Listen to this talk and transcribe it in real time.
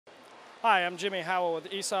Hi, I'm Jimmy Howell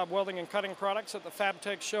with ESAB Welding and Cutting Products at the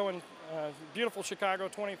FabTech show in beautiful Chicago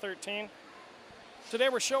 2013. Today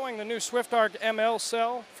we're showing the new SwiftArc ML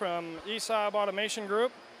cell from ESAB Automation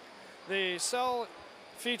Group. The cell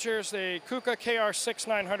features the KUKA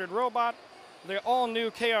KR6900 robot, the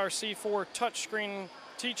all-new KRC4 touchscreen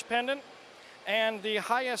teach pendant, and the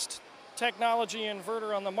highest technology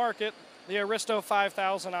inverter on the market, the Aristo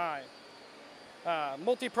 5000i.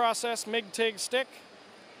 Multi-process MIG-TIG stick.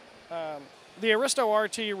 The Aristo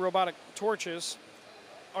RT robotic torches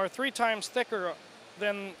are 3 times thicker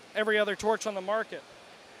than every other torch on the market.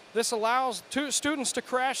 This allows students to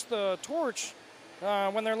crash the torch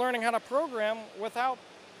when they're learning how to program without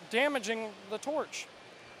damaging the torch.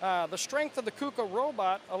 The strength of the KUKA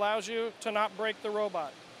robot allows you to not break the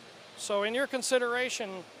robot. So in your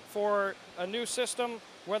consideration for a new system,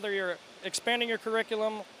 whether you're expanding your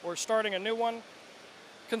curriculum or starting a new one,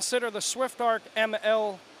 consider the SwiftArc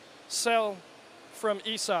ML cell from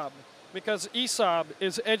ESAB, because ESAB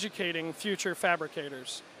is educating future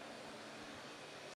fabricators.